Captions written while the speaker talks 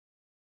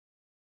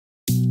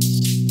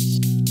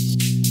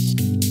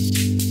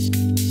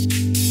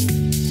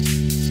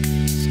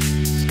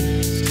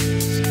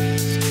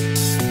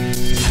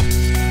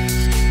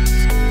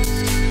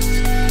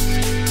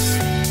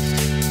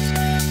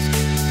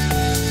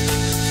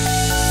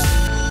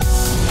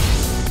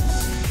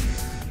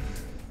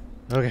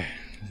Okay.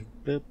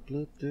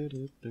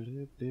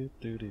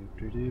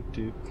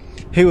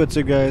 Hey, what's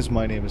up guys?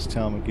 My name is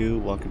Tom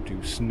Magoo. Welcome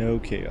to Snow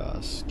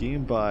Chaos,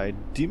 game by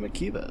Dima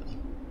Kiva.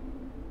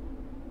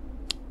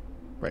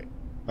 Right.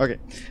 Okay.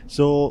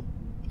 So,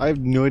 I have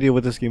no idea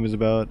what this game is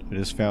about. I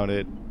just found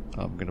it.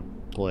 I'm gonna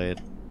play it.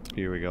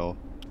 Here we go.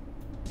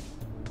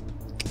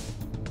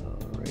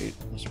 Alright,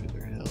 must be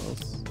their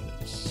health.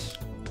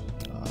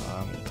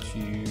 I'm gonna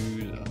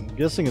choose. I'm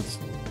guessing it's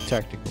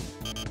tactical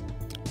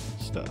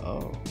stuff.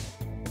 Oh.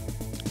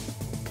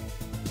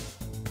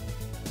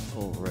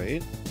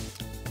 Alright.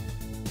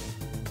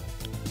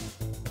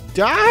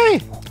 Die!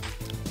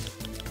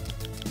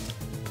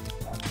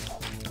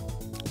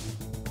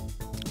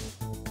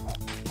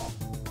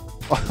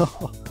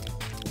 Oh!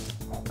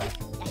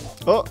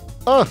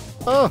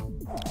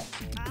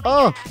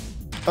 Oh!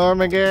 Oh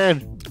my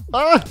god!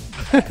 Ah!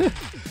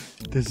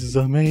 This is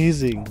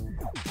amazing.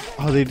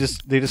 Oh, they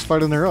just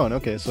fight on their own.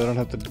 Okay, so I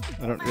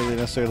don't really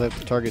necessarily have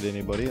to target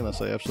anybody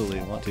unless I absolutely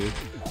want to.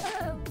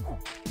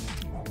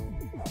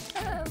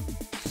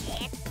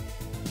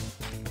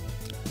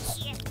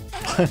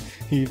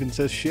 He even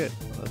says shit.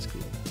 Oh, that's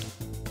cool.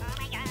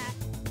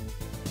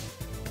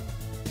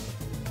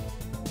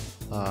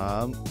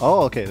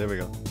 Oh, okay, there we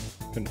go.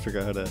 Couldn't figure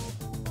out how to.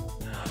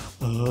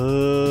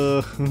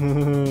 This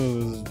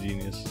is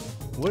genius.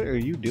 What are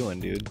you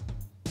doing, dude?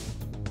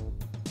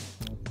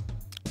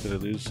 Did I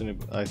lose any?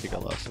 I think I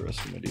lost the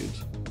rest of my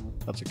dudes.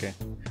 That's okay.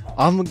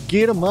 I'm gonna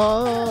get them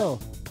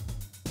all!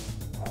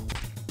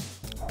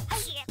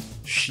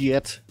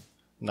 Shit.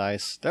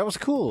 Nice. That was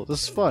cool.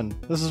 This is fun.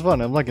 This is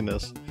fun. I'm liking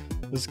this.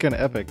 This is kind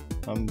of epic.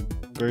 I'm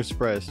very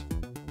surprised.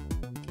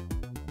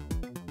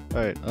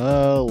 Alright,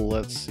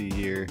 let's see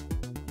here.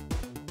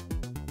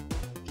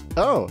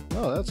 Oh,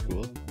 that's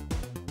cool.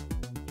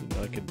 Didn't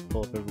know I could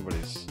pull up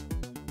everybody's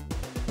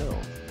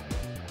health.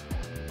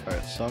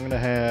 Alright, so I'm gonna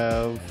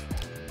have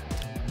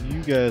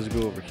you guys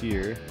go over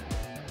here.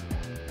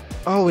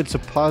 Oh, it's a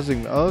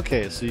pausing.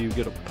 Okay, so you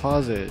get to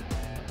pause it,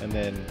 and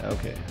then,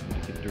 okay,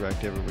 you can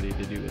direct everybody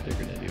to do what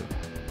they're gonna do.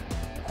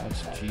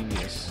 That's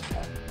genius.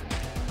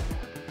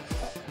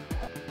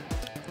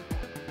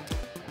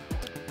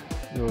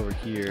 Go over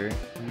here,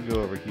 you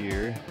go over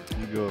here,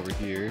 you go over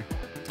here,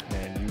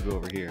 and you go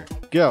over here.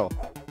 Go!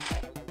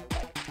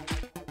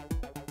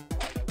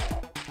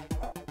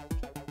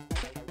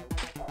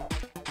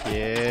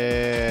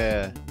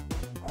 Yeah!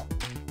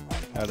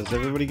 Now, does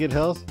everybody get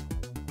health?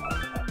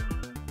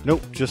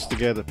 Nope, just the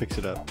guy that picks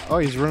it up. Oh,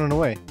 he's running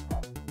away.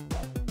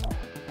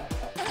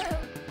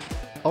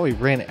 Oh, he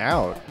ran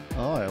out.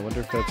 Oh, I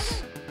wonder if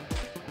that's...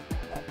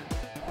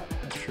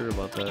 Not sure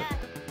about that.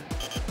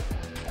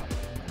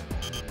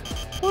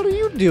 What are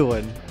you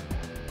doing?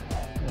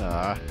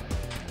 Ah.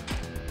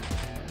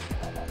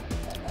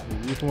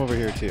 You come over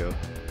here too.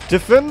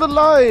 Defend the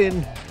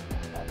line!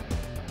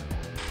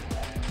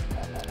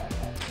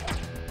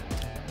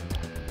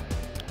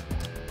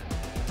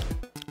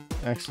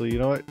 Actually, you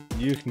know what?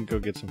 You can go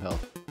get some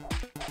health.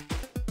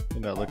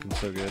 You're not looking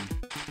so good.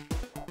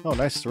 Oh,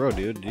 nice throw,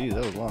 dude. Gee,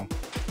 that was long.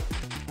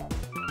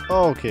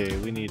 Okay,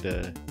 we need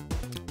to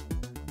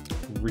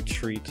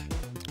retreat.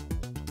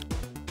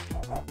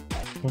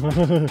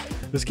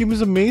 This game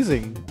is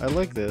amazing. I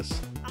like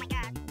this. Oh my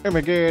god. Oh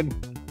my god.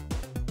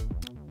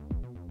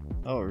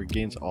 Oh, it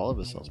regains all of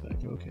his health back.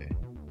 Okay.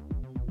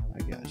 I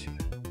got you.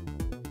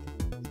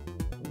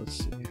 Let's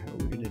see. How are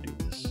we gonna do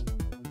this?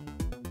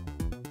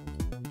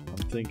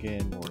 I'm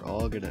thinking we're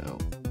all gonna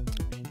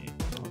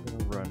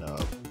run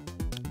up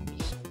and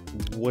just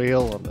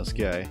wail on this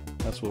guy.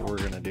 That's what we're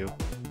gonna do.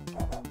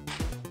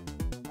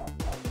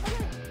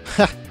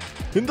 Ha!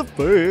 In the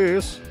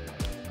face!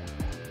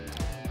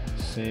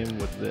 Same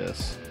with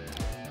this.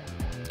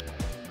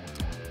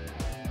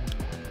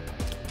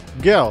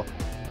 Go!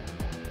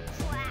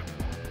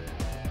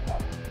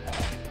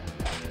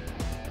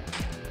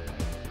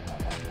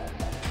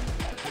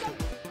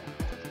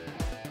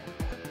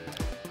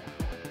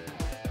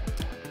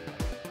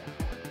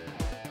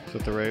 Is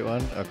that the right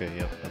one? Okay,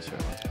 yep, that's the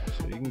right one.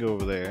 So you can go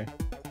over there.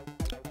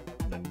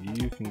 And then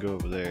you can go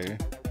over there.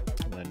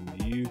 And then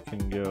you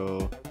can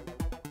go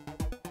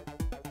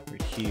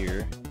right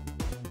here.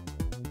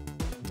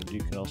 You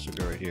can also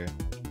go right here.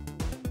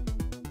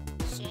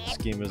 This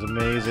game is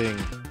amazing.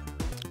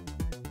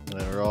 And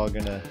then we're all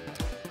gonna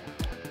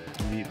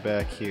meet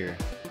back here.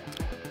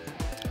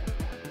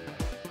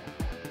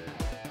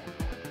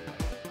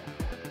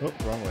 Oh,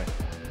 wrong way.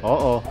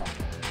 Uh-oh.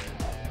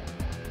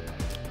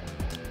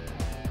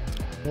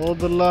 Hold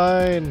the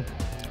line.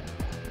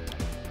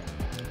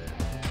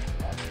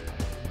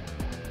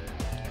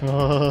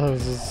 Oh,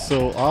 this is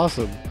so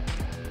awesome.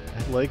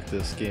 I like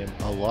this game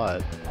a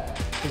lot.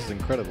 This is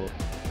incredible.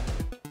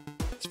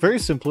 It's very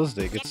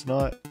simplistic. It's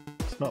not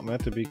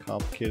meant to be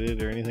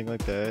complicated or anything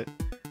like that.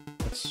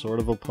 It's sort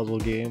of a puzzle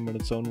game in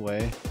its own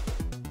way.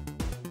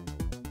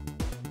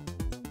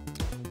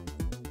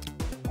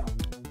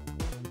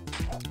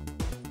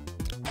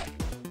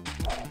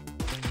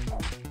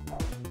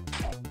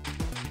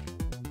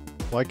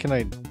 Why can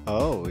I...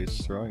 Oh,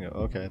 he's throwing it.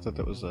 Okay, I thought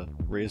that was a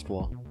raised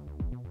wall.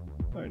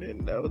 I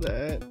didn't know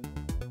that.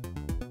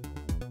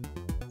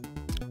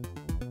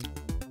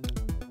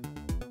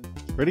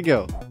 Where'd he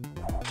go?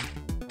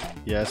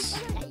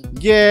 Yes.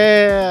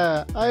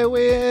 Yeah! I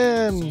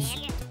win!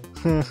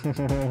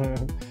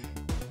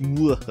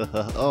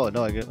 Oh,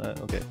 no, I get...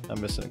 okay, I'm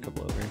missing a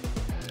couple over here.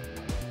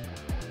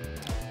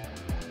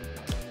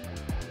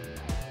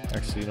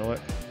 Actually, you know what?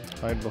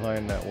 Hide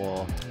behind that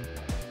wall.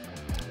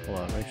 Hold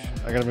on,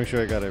 I gotta make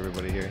sure I got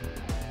everybody here.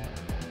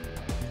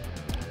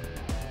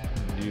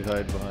 You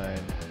hide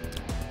behind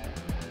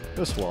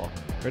this wall.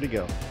 Ready to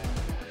go.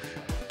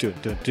 Dun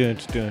dun dun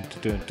dun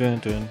dun dun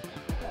dun.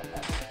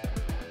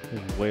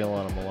 Just wail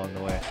on him along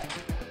the way.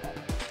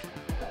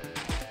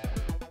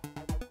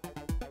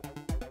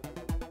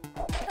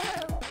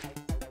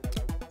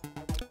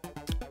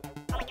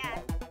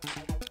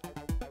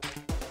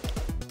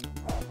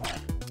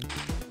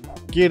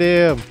 Get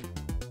him!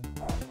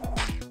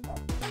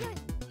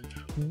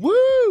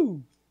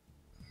 Woo!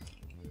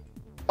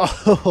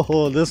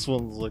 Oh, this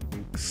one's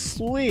looking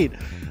sweet!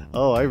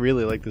 Oh, I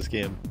really like this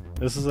game.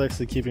 This is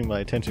actually keeping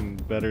my attention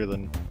better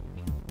than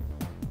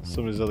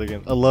some of these other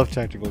games. I love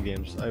tactical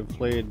games. I've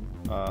played,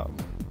 what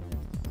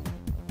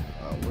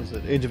was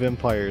it? Age of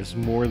Empires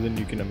more than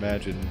you can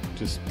imagine,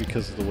 just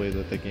because of the way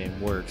that the game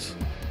works.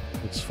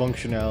 Its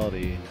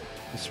functionality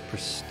is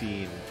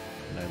pristine,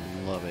 and I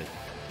love it.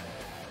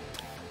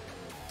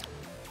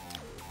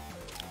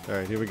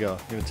 Alright, here we go.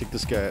 I'm gonna take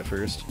this guy at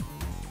first.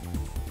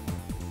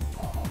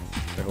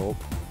 I hope.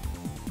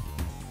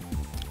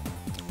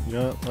 You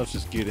know what? Let's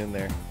just get in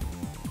there.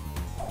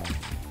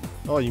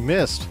 Oh, you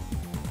missed!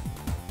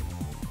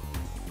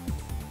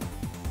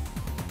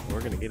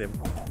 We're gonna get him.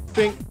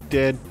 Bink!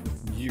 Dead.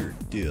 You're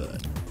done.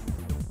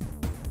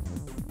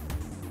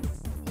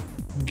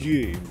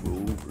 Game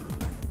over.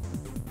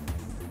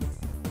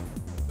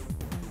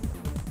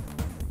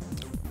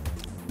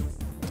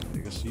 I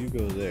guess you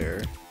go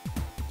there.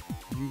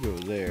 You go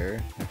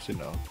there. Actually,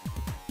 no.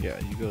 Yeah,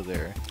 you go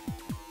there.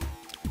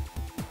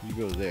 You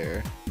go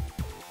there.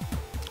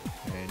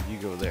 And you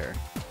go there.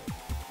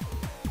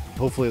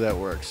 Hopefully that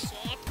works.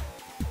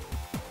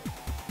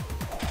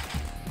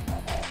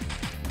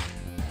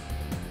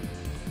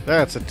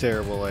 That's a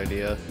terrible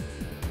idea.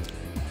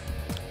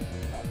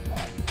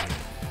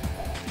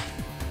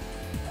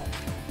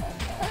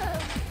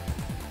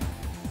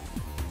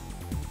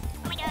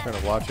 I'm trying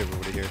to watch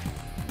everybody here.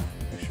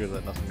 Make sure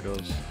that nothing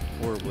goes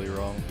horribly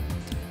wrong.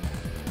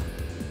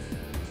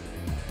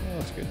 Oh,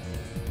 that's good.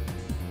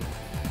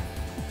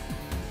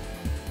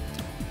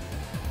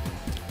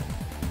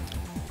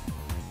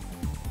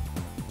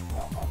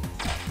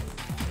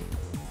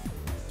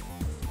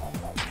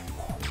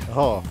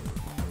 Oh.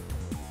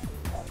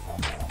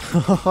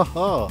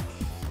 Oh,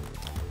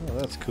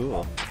 that's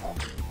cool.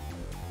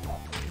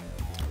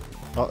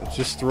 Oh,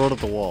 just throw it at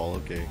the wall.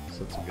 Okay,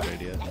 so that's a good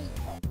idea.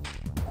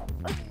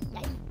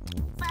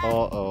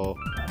 Uh-oh.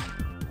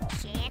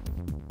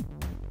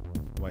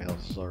 My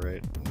health is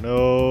alright.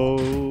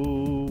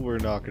 No, we're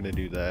not gonna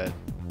do that.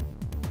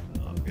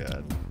 Oh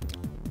god.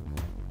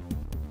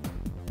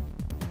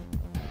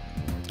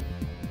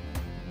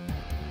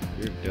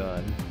 You're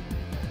done.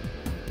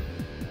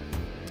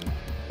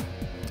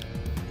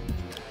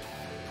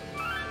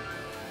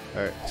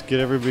 Alright, let's get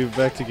everybody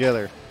back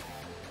together.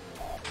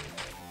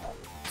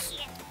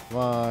 Come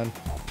on.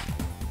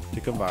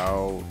 Take them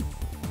out.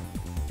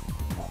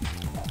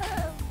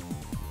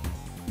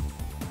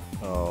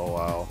 Oh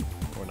wow.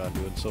 We're not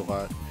doing so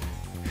hot.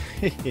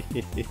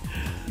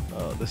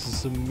 Oh, this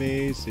is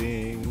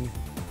amazing.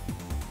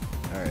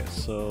 Alright,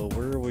 so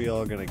where are we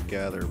all gonna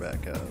gather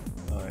back up?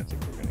 Oh, I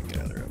think we're gonna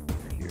gather up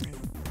over here.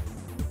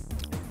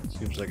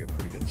 Seems like a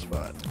pretty good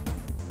spot.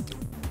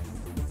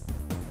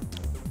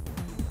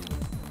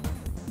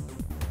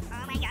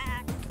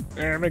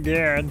 And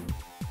again.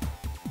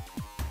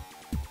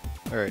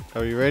 Alright,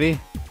 are you ready?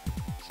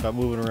 Stop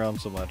moving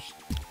around so much.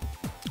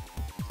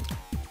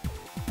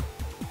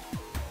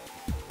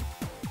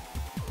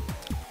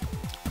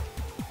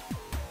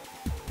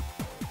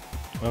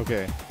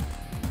 Okay.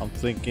 I'm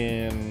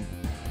thinking...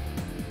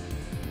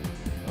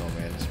 oh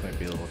man, this might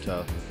be a little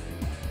tough.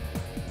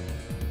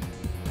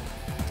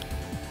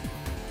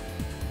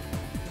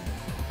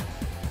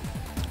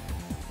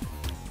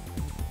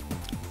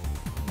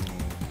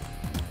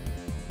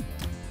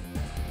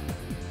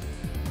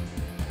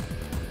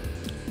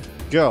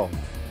 Go.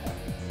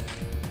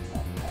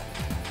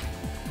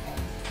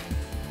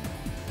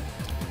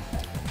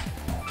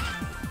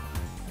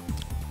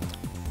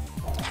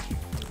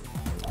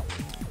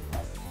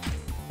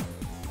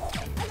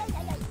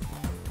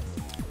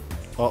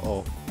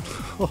 Uh-oh.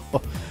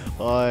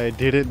 I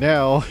did it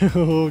now.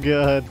 Oh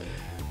god.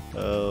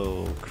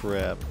 Oh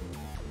crap.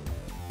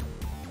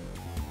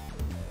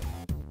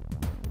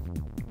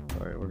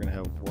 Alright, we're gonna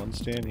have one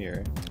stand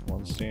here,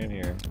 one stand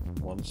here,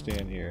 one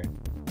stand here.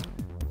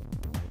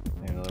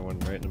 Another one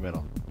right in the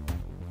middle.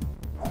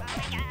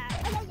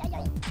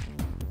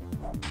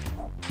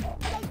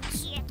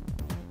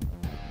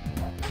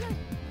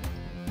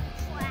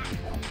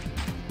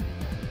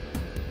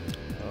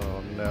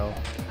 Oh no.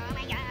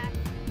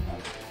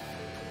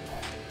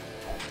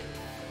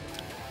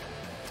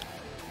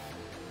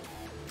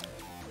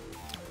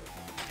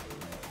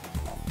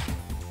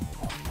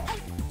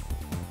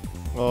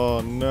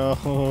 Oh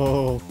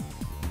no!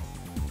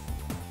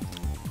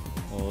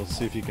 Well, let's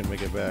see if you can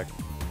make it back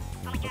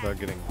without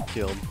getting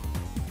killed.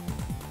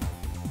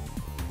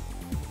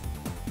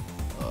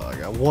 Oh, I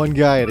got one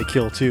guy to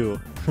kill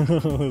too.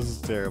 This is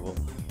terrible.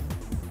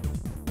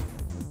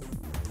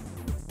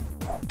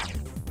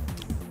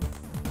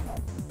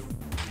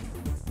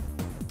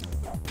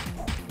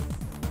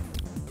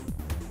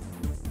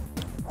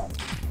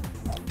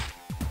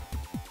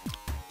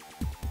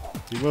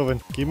 Keep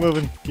moving, keep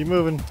moving, keep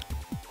moving.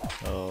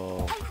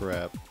 Oh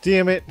crap.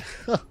 Damn it!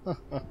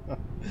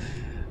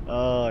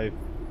 Oh, I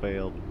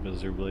failed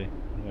miserably.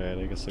 Alright,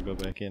 I guess I'll go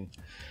back in.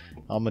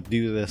 I'm gonna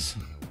do this.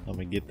 I'm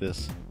gonna get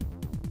this.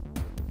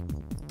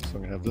 So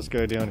I'm gonna have this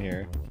guy down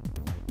here.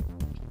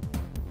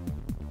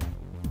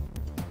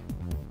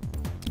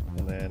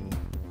 And then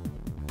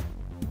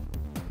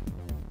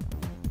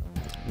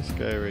this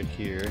guy right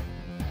here.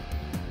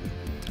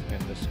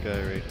 And this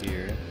guy right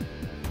here.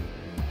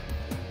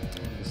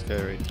 And this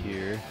guy right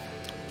here.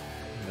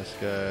 And this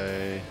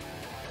guy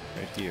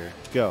right here.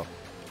 Go.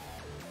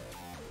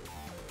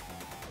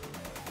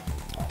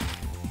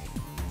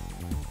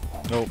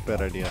 Nope,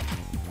 bad idea.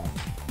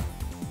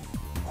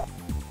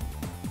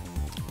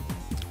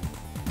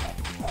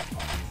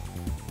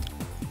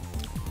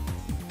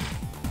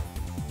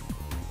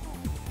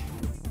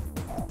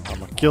 I'm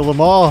gonna kill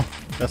them all.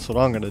 That's what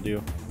I'm gonna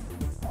do.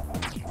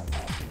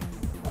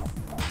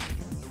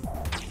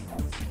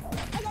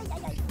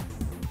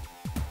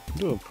 I'm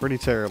doing pretty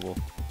terrible.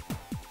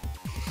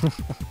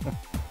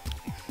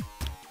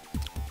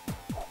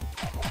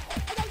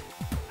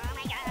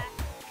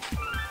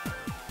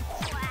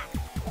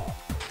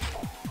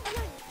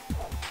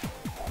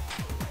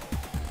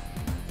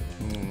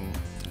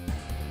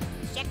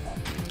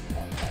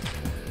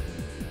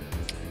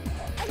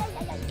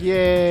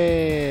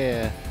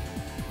 Yeah!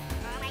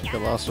 I think I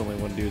lost only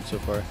one dude so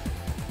far.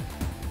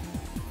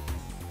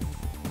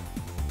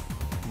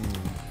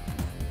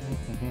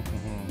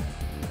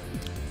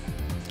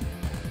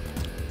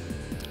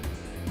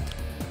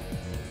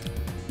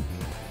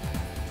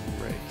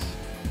 Right.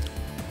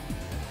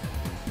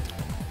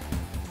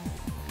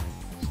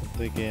 So I'm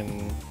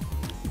thinking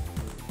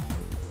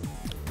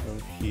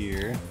over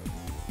here.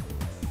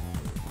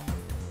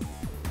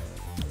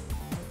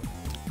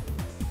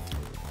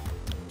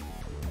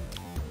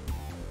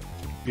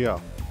 Yeah.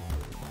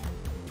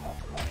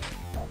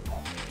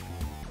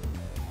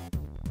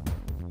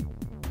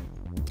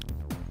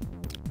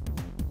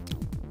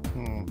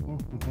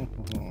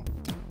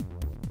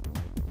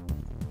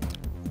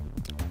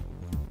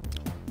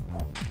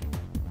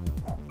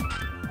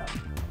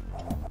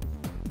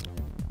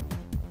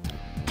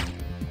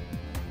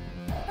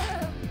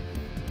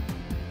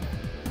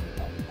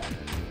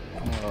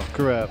 Oh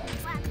crap.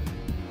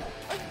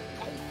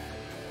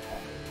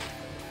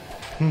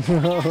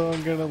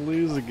 I'm gonna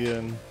lose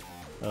again.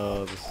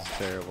 Oh, this is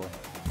terrible.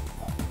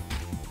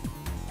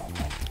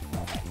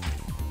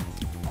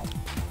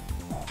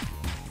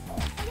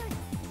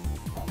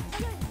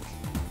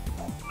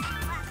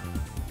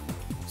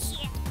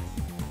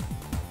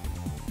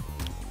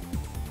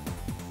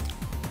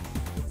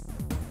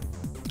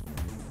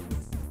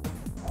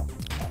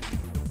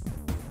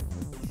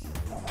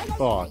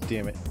 Oh,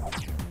 damn it.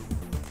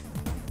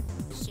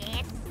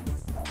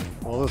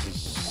 Well, this is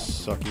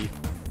sucky.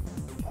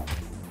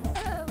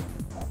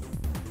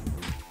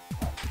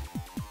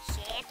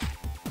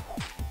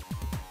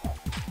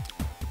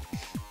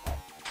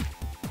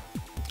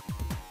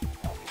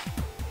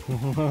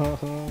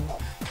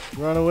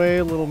 Run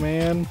away, little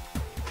man.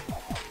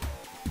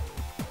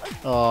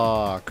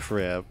 Aw,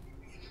 crap.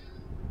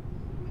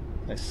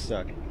 I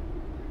suck.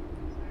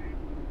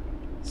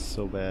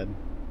 So bad.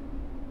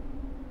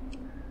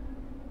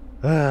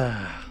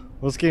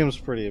 This game's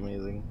pretty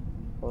amazing.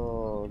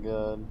 Oh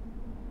god.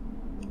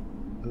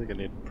 I think I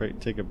need to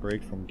take a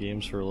break from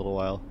games for a little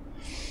while.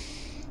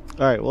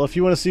 Alright, well if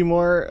you want to see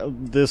more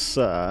of this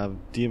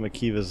Dima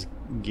Kiva's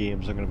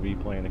games, I'm going to be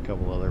playing a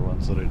couple other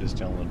ones that I just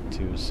downloaded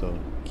too, so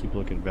keep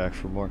looking back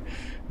for more.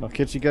 And I'll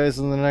catch you guys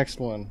in the next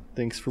one.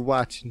 Thanks for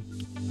watching.